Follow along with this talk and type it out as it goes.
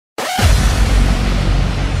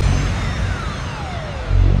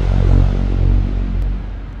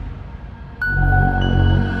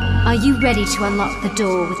you ready to unlock the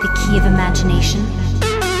door with the key of imagination?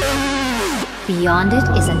 Beyond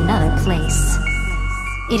it is another place.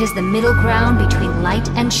 It is the middle ground between light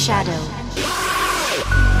and shadow.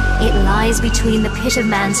 It lies between the pit of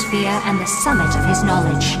man's fear and the summit of his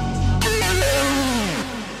knowledge.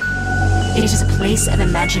 It is a place of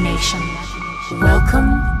imagination.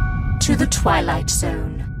 Welcome to the Twilight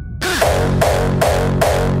Zone.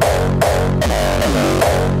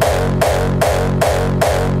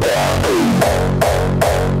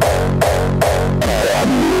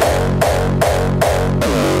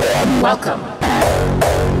 Welcome.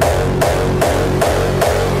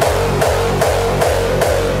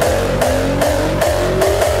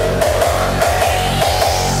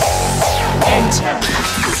 Enter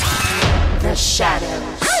the shadows.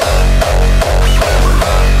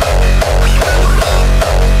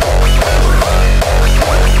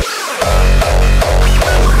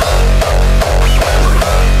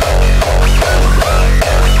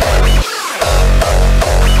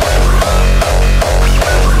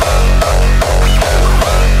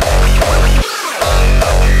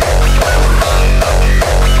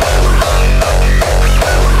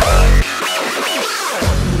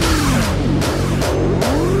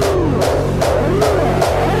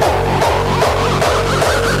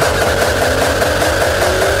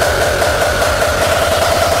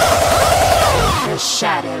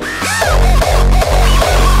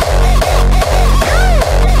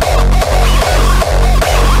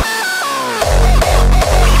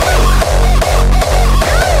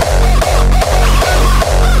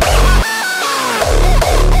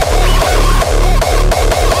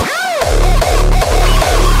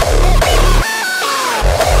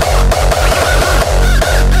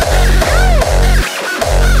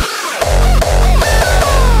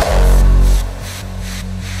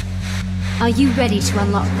 Are you ready to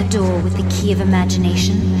unlock the door with the key of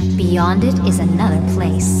imagination? Beyond it is another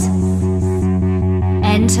place.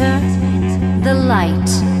 Enter the light.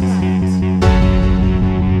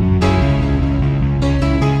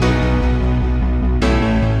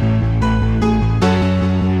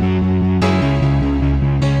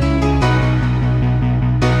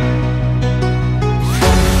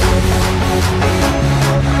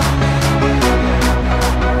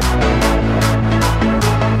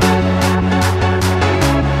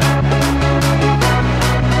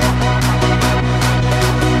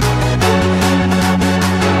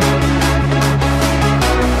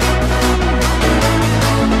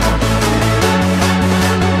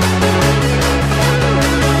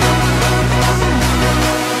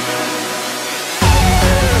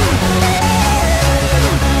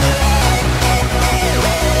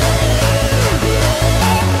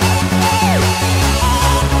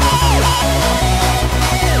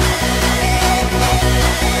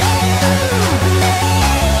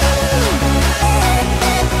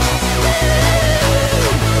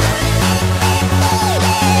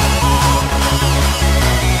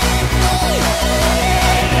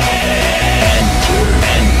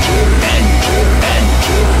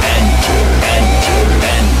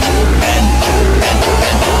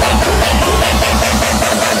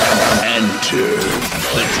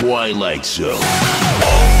 The Twilight Zone.